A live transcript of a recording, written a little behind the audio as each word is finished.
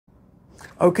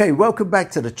Okay, welcome back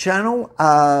to the channel.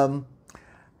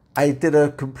 I did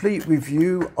a complete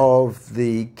review of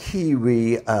the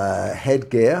KIWI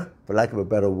headgear, for lack of a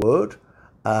better word,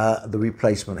 the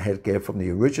replacement headgear from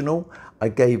the original. I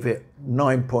gave it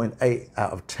 9.8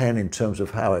 out of 10 in terms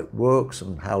of how it works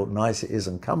and how nice it is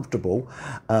and comfortable.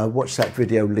 Watch that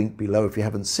video link below if you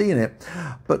haven't seen it.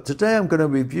 But today I'm going to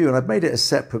review, and I've made it a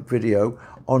separate video,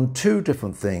 on two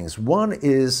different things. One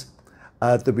is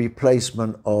the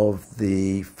replacement of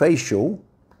the facial.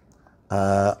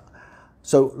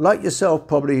 So like yourself,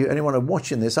 probably anyone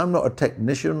watching this, I'm not a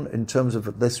technician in terms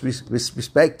of this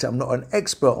respect. I'm not an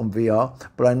expert on VR,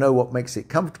 but I know what makes it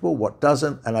comfortable, what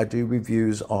doesn't, and I do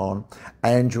reviews on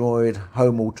Android,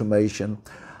 home automation.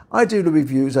 I do the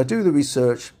reviews, I do the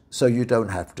research, so you don't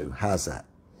have to. How's that?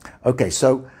 Okay,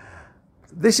 so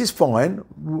this is fine.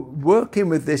 Working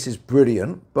with this is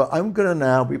brilliant, but I'm going to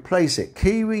now replace it.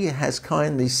 KIWI has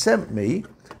kindly sent me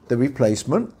the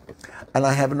replacement, and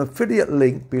I have an affiliate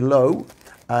link below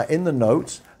in the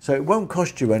notes, so it won't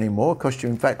cost you any more. Cost you,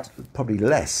 in fact, probably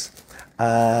less,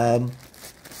 but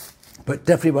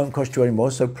definitely won't cost you any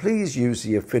more. So please use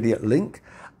the affiliate link.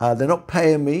 They're not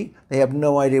paying me. They have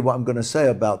no idea what I'm going to say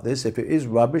about this. If it is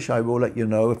rubbish, I will let you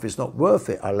know. If it's not worth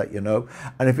it, I'll let you know.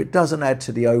 And if it doesn't add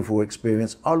to the overall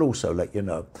experience, I'll also let you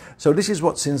know. So this is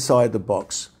what's inside the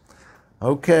box.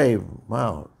 Okay,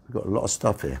 wow, we've got a lot of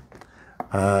stuff here.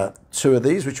 Two of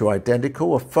these, which are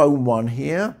identical, a foam one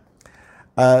here.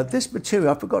 This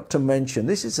material, I forgot to mention,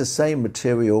 this is the same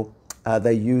material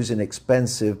they use in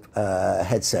expensive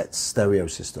headsets, stereo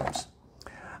systems.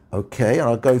 Okay, and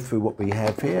I'll go through what we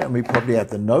have here, and we probably have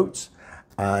the notes,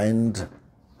 and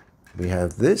we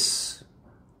have this.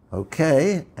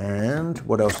 Okay, and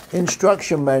what else?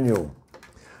 Instruction manual.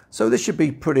 So this should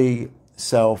be pretty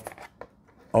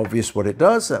self-obvious what it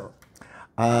does.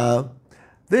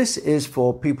 This is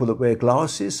for people that wear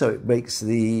glasses, so it makes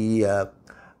the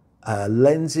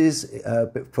lenses a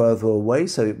bit further away,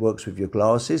 so it works with your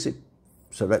glasses.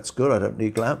 So that's good, I don't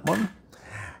need lamp one.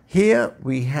 Here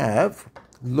we have,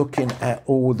 looking at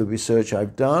all the research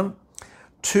I've done,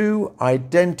 two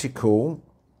identical,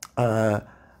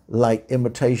 like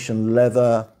imitation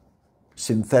leather,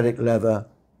 synthetic leather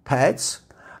pads.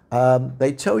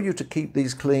 They tell you to keep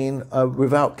these clean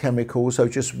without chemicals, so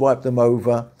just wipe them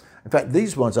over. In fact,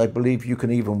 these ones, I believe you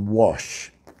can even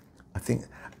wash. I think,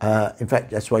 in fact,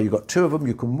 that's why you've got two of them.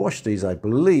 You can wash these, I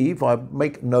believe. I'll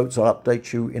make notes. I'll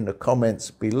update you in the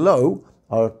comments below.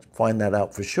 I'll find that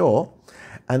out for sure.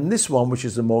 And this one, which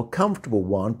is the more comfortable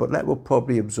one, but that will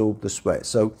probably absorb the sweat.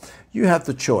 So you have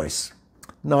the choice.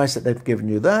 Nice that they've given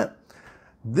you that.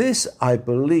 This, I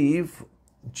believe,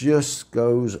 just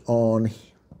goes on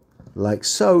like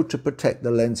so to protect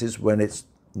the lenses when it's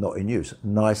not in use.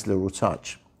 Nice little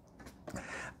touch.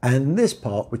 And this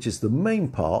part, which is the main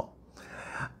part,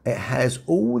 it has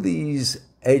all these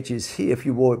edges here. If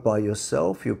you wore it by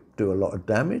yourself, you'll do a lot of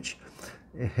damage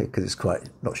because it's quite,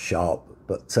 not sharp,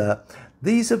 but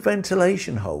these are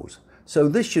ventilation holes. So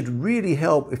this should really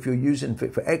help if you're using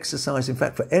it for exercise, in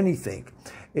fact, for anything.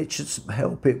 It should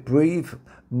help it breathe,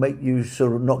 make you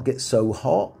sort of not get so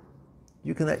hot.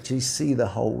 You can actually see the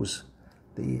holes,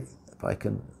 if I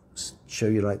can show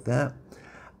you like that.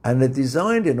 And they're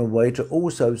designed in a way to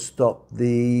also stop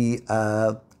the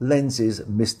lenses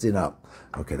misting up.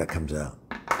 Okay, that comes out.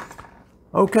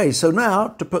 Okay, so now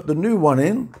to put the new one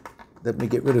in, let me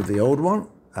get rid of the old one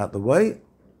out the way.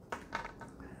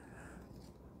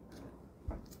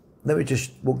 Let me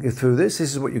just walk you through this.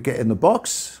 This is what you get in the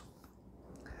box.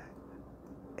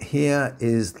 Here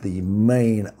is the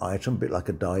main item, a bit like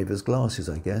a diver's glasses,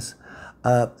 I guess.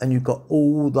 And you've got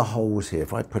all the holes here.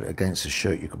 If I put it against the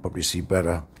shirt, you can probably see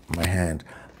better my hand.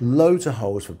 Loads of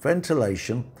holes for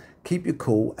ventilation, keep you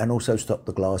cool, and also stop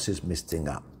the glasses misting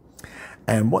up.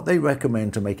 And what they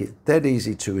recommend to make it dead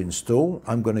easy to install,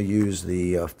 I'm going to use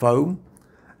the foam.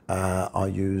 I'll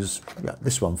use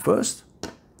this one first.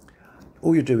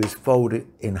 All you do is fold it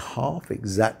in half,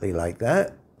 exactly like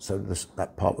that. So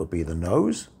that part will be the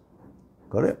nose.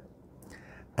 Got it?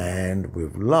 And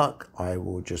with luck, I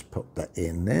will just put that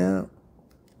in there.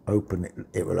 Open it,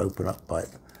 it will open up by,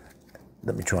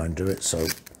 let me try and do it so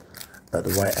at the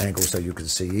right angle so you can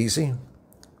see easy.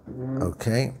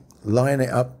 Okay, line it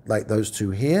up like those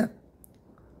two here.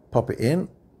 Pop it in.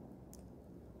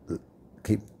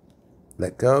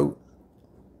 Let go.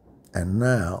 And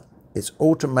now it's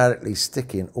automatically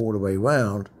sticking all the way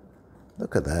around.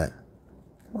 Look at that.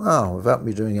 Wow, without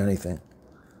me doing anything.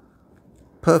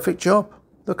 Perfect job.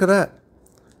 Look at that.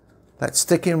 That's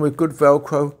sticking with good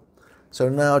Velcro. So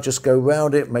now just go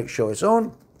round it, make sure it's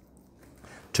on.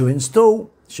 To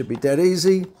install, should be dead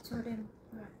easy.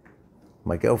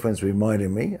 My girlfriend's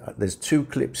reminding me, there's 2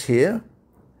 clips here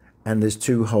and there's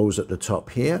 2 holes at the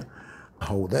top here. A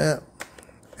hole there,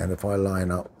 and if I line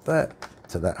up that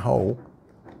to that hole,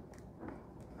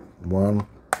 1,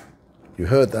 you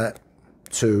heard that,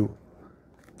 2,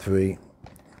 3,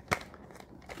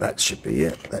 that should be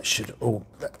it. That should all,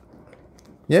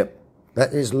 yep,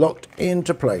 that is locked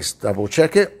into place. Double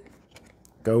check it,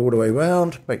 go all the way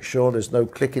around, make sure there's no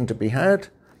clicking to be had.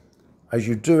 As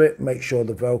you do it, make sure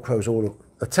the Velcro's all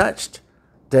attached.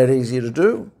 Dead easy to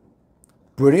do.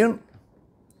 Brilliant.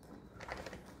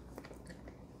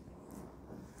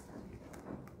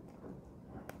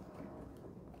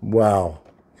 Wow,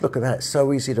 look at that,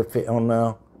 so easy to fit on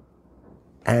now.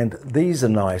 And these are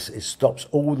nice, it stops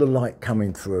all the light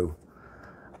coming through.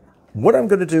 What I'm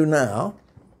going to do now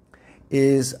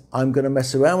is I'm going to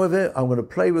mess around with it, I'm going to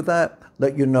play with that,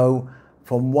 let you know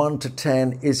from 1 to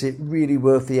 10, is it really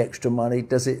worth the extra money?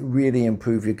 Does it really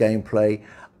improve your gameplay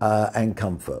and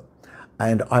comfort?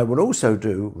 And I will also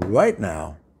do right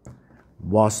now,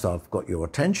 whilst I've got your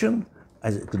attention,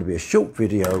 as it's going to be a short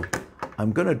video,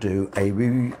 I'm going to do a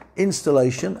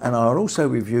installation, and I'll also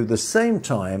review the same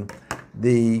time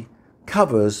the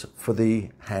covers for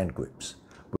the hand grips.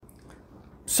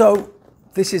 So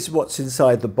this is what's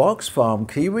inside the box from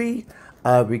KIWI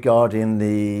regarding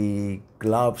the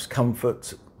gloves,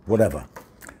 comfort, whatever.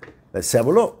 Let's have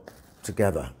a look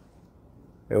together.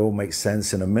 It all makes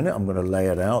sense in a minute. I'm going to lay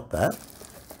it out that.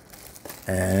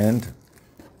 And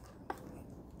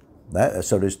that,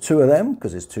 so there's 2 of them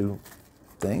because there's 2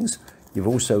 things. You've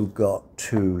also got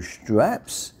 2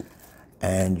 straps,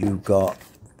 and you've got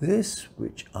this,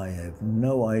 which I have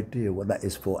no idea what that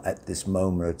is for at this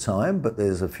moment of time, but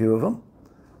there's a few of them.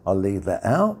 I'll leave that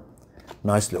out.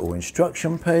 Nice little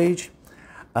instruction page.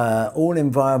 All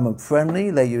environment friendly.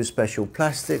 They use special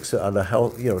plastics that are the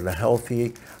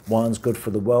healthy ones, good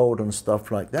for the world and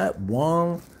stuff like that.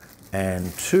 1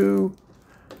 and 2,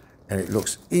 and it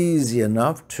looks easy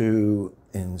enough to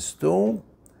install.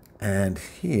 And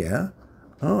here,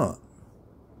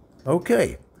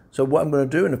 okay. So what I'm going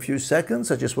to do in a few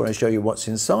seconds, I just want to show you what's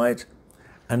inside.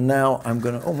 And now I'm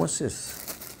going to, oh, what's this?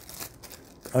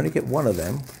 I only get 1 of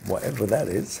them, whatever that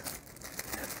is.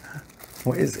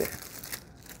 What is it?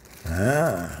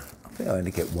 Ah, I think I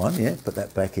only get 1, yeah. Put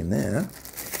that back in there.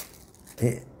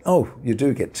 Oh, you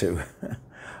do get 2.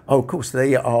 Oh, of course,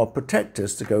 they are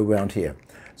protectors to go around here.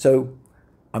 So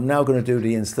I'm now going to do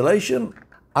the installation.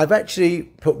 I've actually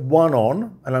put 1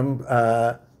 on, and I'm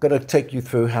going to take you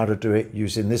through how to do it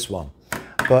using this one.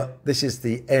 But this is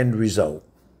the end result.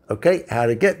 Okay, how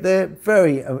to get there,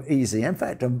 very easy. In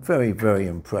fact, I'm very, very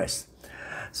impressed.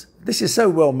 This is so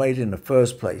well made in the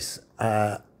first place.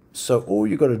 So all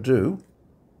you got to do,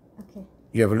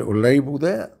 you have a little label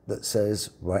there that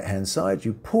says right-hand side.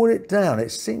 You pull it down.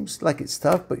 It seems like it's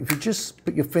tough, but if you just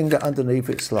put your finger underneath,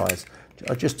 it slides.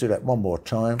 I'll just do that 1 more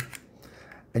time.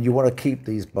 And you want to keep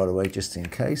these, by the way, just in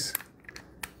case.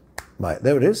 Right,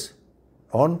 there it is.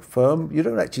 On, firm. You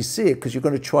don't actually see it because you're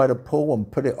going to try to pull and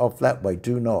put it off that way.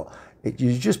 Do not.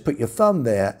 You just put your thumb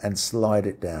there and slide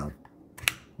it down.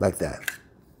 Like that.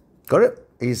 Got it?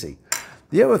 Easy.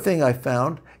 The other thing I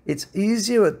found, it's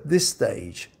easier at this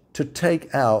stage to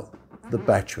take out the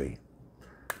battery.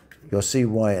 You'll see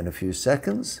why in a few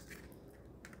seconds.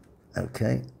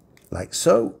 Okay, like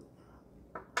so.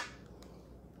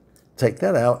 Take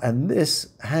that out, and this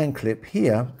hand clip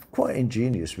here, quite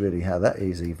ingenious really how that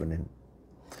is even in.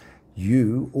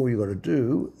 All you got to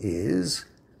do is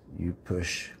you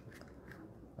push.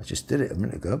 I just did it a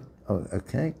minute ago. Oh,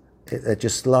 okay. It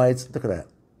just slides. Look at that.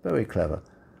 Very clever.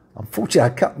 Unfortunately, I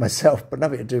cut myself, but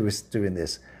nothing to do with doing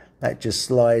this. That just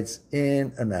slides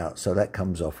in and out, so that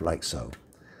comes off like so.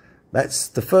 That's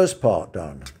the first part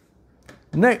done.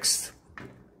 Next,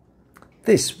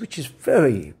 this, which is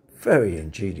very, very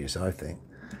ingenious, I think.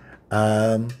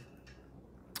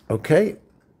 Okay,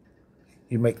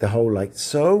 you make the hole like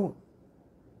so.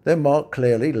 They're marked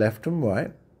clearly, left and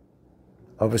right.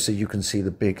 Obviously, you can see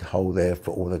the big hole there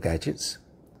for all the gadgets,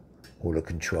 all the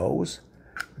controls.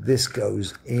 This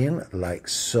goes in like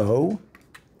so.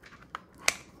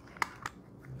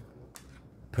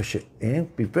 Push it in.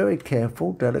 Be very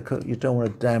careful, delicate. You don't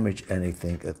want to damage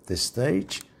anything at this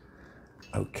stage.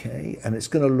 Okay, and it's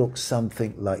going to look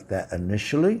something like that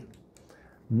initially.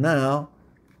 Now,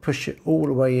 push it all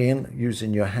the way in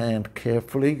using your hand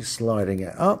carefully, sliding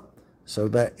it up. So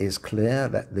that is clear.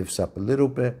 That lifts up a little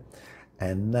bit.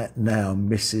 And that now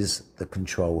misses the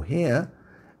control here.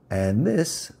 And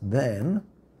this, then,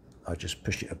 I'll just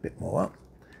push it a bit more up.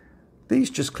 These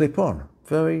just clip on.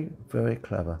 Very, very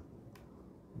clever.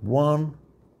 1,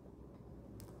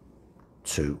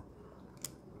 2.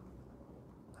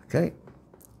 Okay,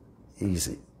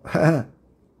 easy. There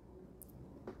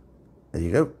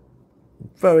you go.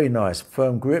 Very nice,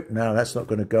 firm grip. Now that's not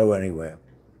going to go anywhere.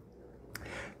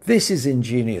 This is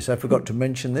ingenious. I forgot to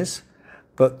mention this,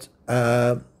 but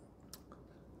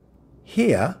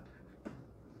here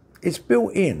it's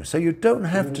built in, so you don't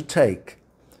have to take,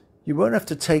 you won't have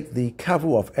to take the cover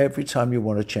off every time you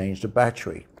want to change the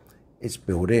battery. It's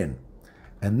built in.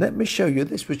 And let me show you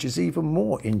this, which is even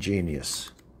more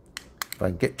ingenious. If I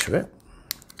can get to it.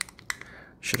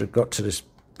 Should have got to this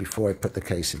before I put the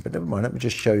case in, but never mind, let me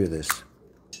just show you this.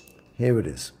 Here it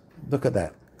is. Look at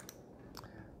that.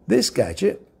 This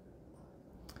gadget,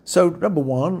 so number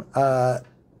one,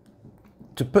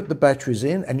 to put the batteries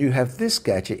in, and you have this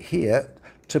gadget here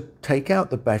to take out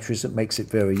the batteries. That makes it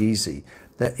very easy.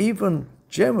 They're even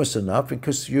generous enough,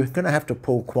 because you're going to have to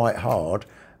pull quite hard.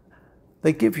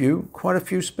 They give you quite a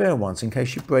few spare ones in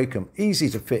case you break them. Easy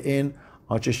to fit in.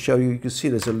 I'll just show you. You can see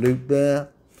there's a loop there.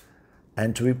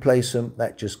 And to replace them,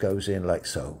 that just goes in like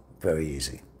so. Very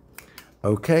easy.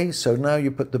 Okay, so now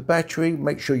you put the battery.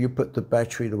 Make sure you put the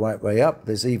battery the right way up.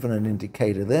 There's even an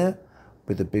indicator there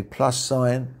with a big plus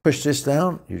sign. Push this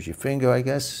down. Use your finger, I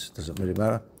guess. Doesn't really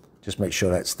matter. Just make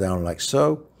sure that's down like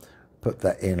so. Put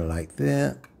that in like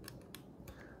there.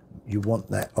 You want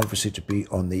that obviously to be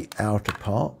on the outer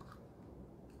part,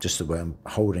 just the way I'm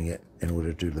holding it in order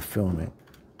to do the filming.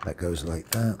 That goes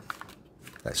like that.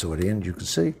 That's already in, you can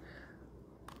see.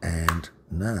 And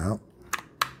now,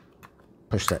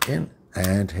 push that in,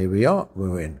 and here we are,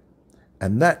 we're in.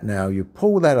 And that now, you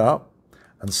pull that up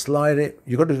and slide it.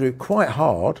 You've got to do it quite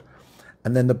hard,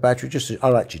 and then the battery just,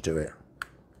 I'll actually do it.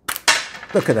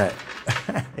 Look at that,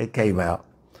 it came out.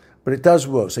 But it does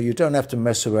work, so you don't have to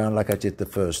mess around like I did the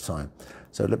first time.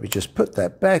 So let me just put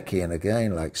that back in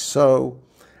again, like so.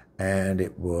 And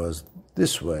it was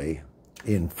this way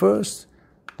in first,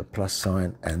 the plus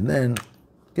sign, and then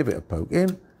give it a poke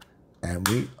in, and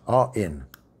we are in.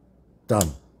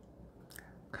 Done.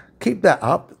 Keep that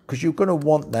up, because you're going to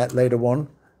want that later on.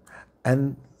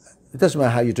 And it doesn't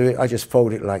matter how you do it. I just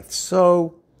fold it like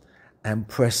so and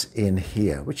press in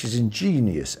here, which is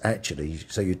ingenious, actually,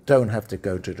 so you don't have to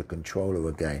go to the controller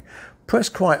again. Press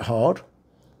quite hard,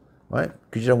 right,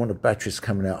 because you don't want the batteries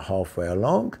coming out halfway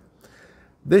along.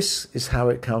 This is how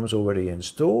it comes already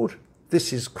installed.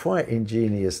 This is quite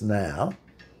ingenious now.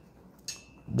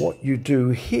 What you do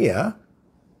here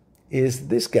is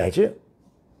this gadget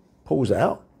pulls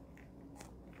out,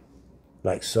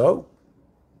 like so,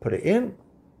 put it in,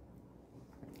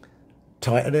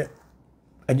 tighten it,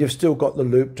 and you've still got the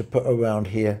loop to put around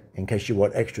here in case you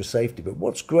want extra safety. But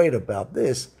what's great about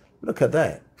this, look at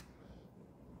that.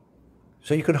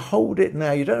 So you can hold it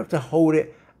now. You don't have to hold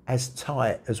it as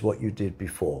tight as what you did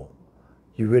before.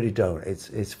 You really don't.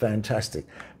 It's fantastic.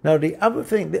 Now, the other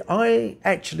thing, that I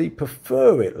actually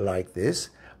prefer it like this.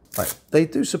 Right, they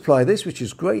do supply this, which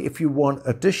is great if you want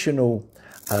additional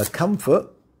comfort,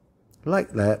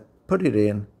 like that. Put it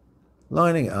in,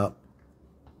 lining it up,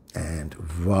 and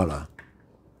voila.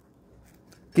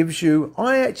 Gives you,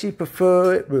 I actually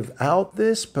prefer it without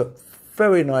this, but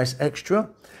very nice extra.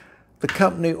 The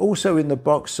company also in the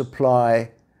box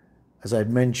supply, as I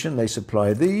mentioned, they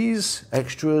supply these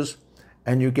extras,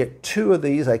 and you get 2 of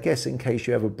these, I guess, in case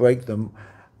you ever break them.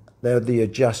 They're the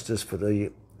adjusters for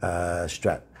the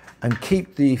strap. And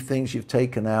keep the things you've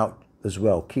taken out as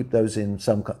well. Keep those in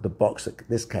the box that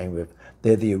this came with.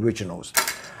 They're the originals.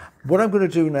 What I'm going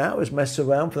to do now is mess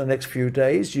around for the next few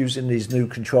days using these new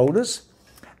controllers.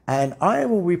 And I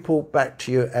will report back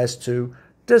to you as to,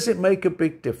 does it make a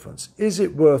big difference? Is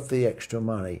it worth the extra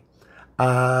money?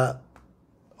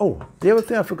 Oh, the other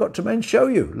thing I forgot to show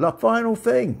you, the final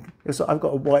thing, is that I've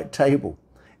got a white table.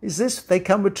 Is this, they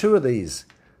come with 2 of these.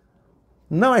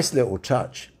 Nice little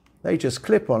touch. They just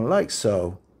clip on like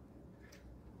so,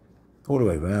 all the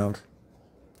way around.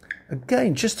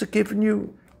 Again, just to give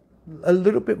you a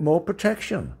little bit more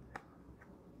protection.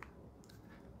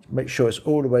 Make sure it's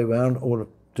all the way around,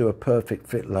 do a perfect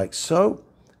fit like so.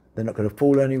 They're not going to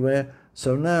fall anywhere.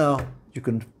 So now you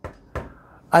can,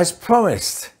 as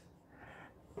promised,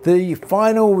 the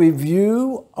final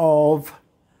review of,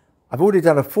 I've already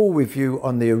done a full review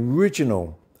on the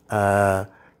original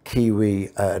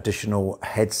KIWI additional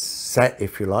headset,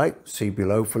 if you like. See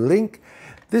below for link.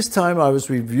 This time I was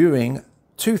reviewing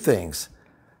 2 things.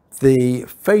 The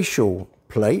facial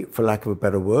plate, for lack of a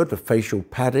better word, the facial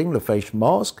padding, the face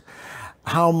mask.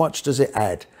 How much does it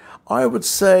add? I would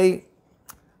say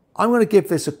I'm going to give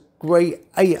this a great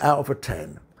 8 out of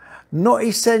 10. Not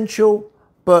essential,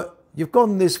 but you've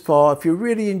gone this far. If you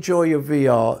really enjoy your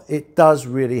VR, it does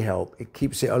really help. It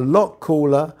keeps it a lot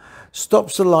cooler.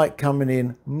 stops the light coming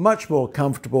in, much more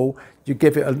comfortable. You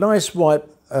give it a nice wipe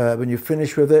when you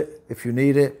finish with it, if you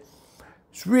need it.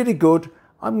 It's really good.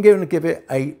 I'm going to give it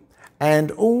 8.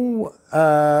 And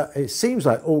it seems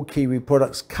like all KIWI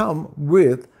products come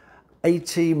with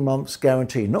 18 months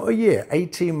guarantee, not a year,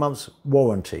 18 months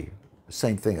warranty.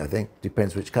 Same thing, I think,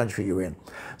 depends which country you're in.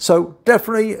 So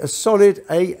definitely a solid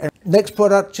 8. And next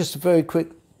product, just a very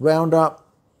quick roundup.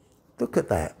 Look at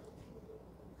that.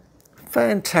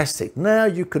 Fantastic. Now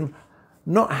you can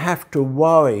not have to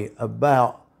worry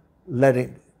about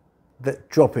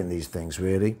dropping these things,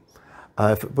 really.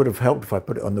 If it would have helped if I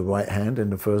put it on the right hand in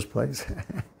the first place.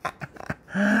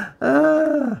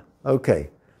 Okay,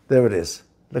 there it is.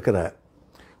 Look at that.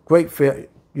 Great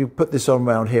fit. You put this on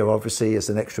around here, obviously, as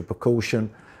an extra precaution.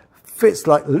 Fits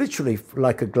like literally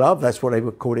like a glove. That's what they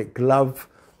would call it, glove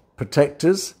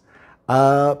protectors.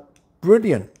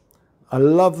 Brilliant. I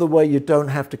love the way you don't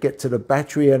have to get to the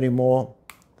battery anymore.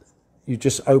 You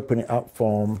just open it up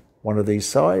from one of these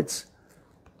sides.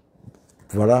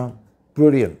 Voila.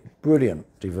 Brilliant. Brilliant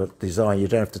design. You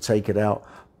don't have to take it out.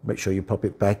 Make sure you pop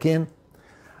it back in.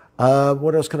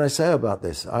 What else can I say about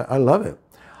this? I love it.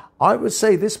 I would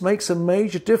say this makes a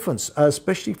major difference,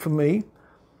 especially for me.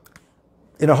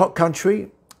 In a hot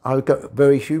country, I got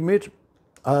very humid.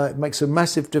 It makes a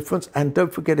massive difference. And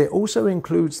don't forget, it also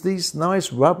includes these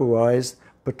nice rubberized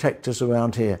protectors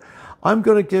around here. I'm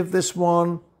going to give this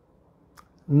one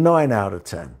 9 out of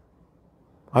 10.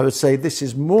 I would say this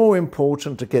is more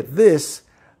important to get this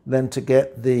than to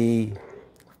get the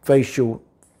facial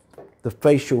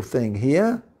thing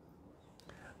here.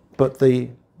 But the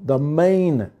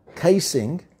main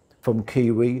casing from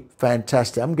KIWI,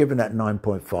 fantastic. I'm giving that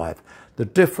 9.5. The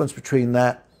difference between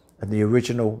that and the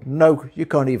original, no, you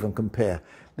can't even compare.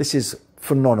 This is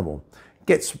phenomenal.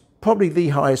 Gets probably the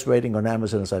highest rating on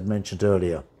Amazon, as I mentioned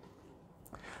earlier.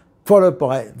 Followed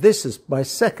by, this is my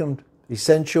second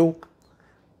essential,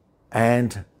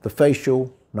 and the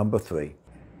facial, number 3.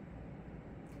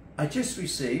 I just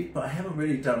received, but I haven't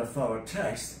really done a thorough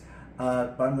test,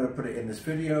 but I'm going to put it in this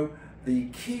video, the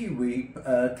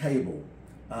KIWI cable.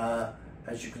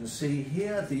 As you can see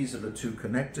here, these are the 2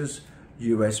 connectors,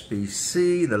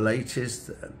 USB-C, the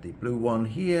latest, the blue one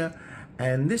here,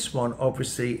 and this one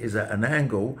obviously is at an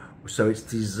angle, so it's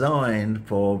designed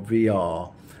for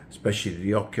VR, especially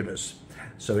the Oculus.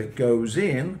 So it goes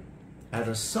in at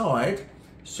a side,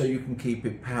 so you can keep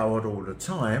it powered all the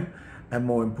time. And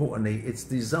more importantly, it's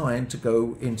designed to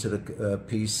go into the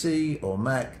PC or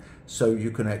Mac, so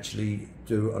you can actually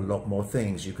do a lot more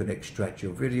things. You can extract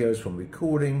your videos from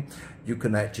recording. You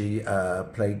can actually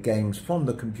play games from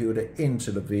the computer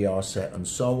into the VR set and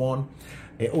so on.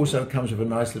 It also comes with a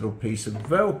nice little piece of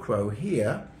Velcro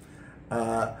here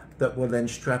that will then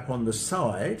strap on the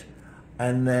side,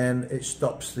 and then it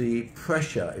stops the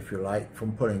pressure, if you like,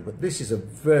 from pulling. But this is a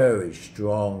very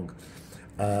strong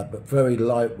but very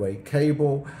lightweight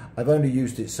cable. I've only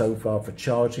used it so far for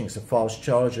charging. It's a fast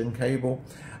charging cable,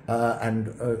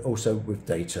 and also with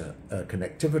data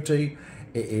connectivity.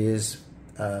 It is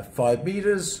 5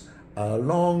 meters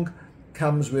long,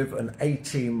 comes with an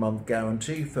 18-month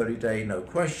guarantee, 30-day no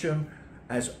question,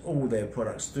 as all their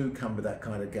products do come with that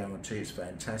kind of guarantee. It's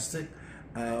fantastic.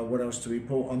 What else to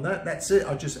report on that? That's it.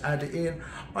 I'll just add it in.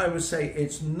 I would say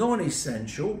it's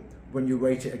non-essential when you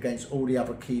rate it against all the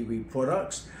other KIWI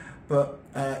products, but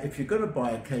if you're going to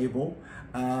buy a cable,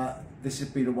 this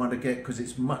would be the one to get, because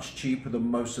it's much cheaper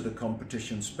than most of the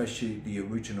competition, especially the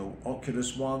original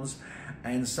Oculus ones.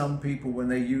 And some people, when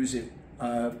they use it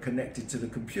connected to the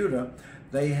computer,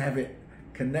 they have it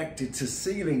connected to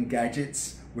ceiling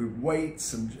gadgets with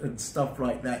weights and stuff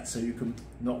like that, so you can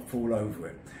not fall over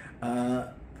it.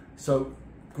 So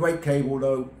great cable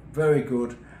though, very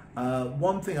good.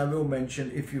 One thing I will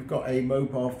mention, if you've got a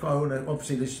mobile phone, and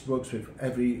obviously this works with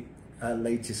every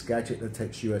latest gadget that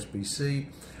takes USB-C.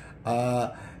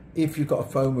 If you've got a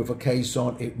phone with a case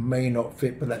on, it may not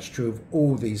fit, but that's true of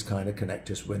all these kind of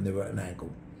connectors when they're at an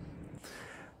angle.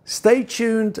 Stay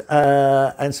tuned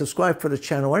and subscribe for the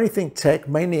channel. Anything tech,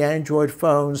 mainly Android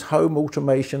phones, home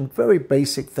automation, very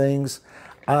basic things.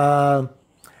 And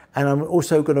I'm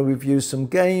also going to review some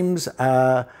games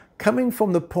coming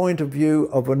from the point of view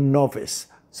of a novice,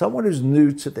 someone who's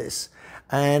new to this.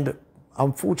 And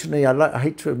unfortunately, I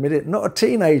hate to admit it, not a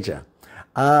teenager.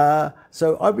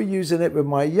 So I'll be using it with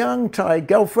my young Thai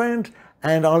girlfriend,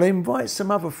 and I'll invite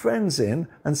some other friends in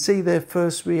and see their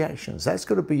first reactions. That's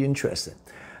going to be interesting.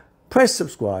 Press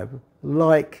subscribe,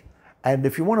 like, and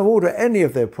if you want to order any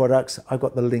of their products, I've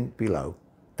got the link below.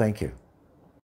 Thank you.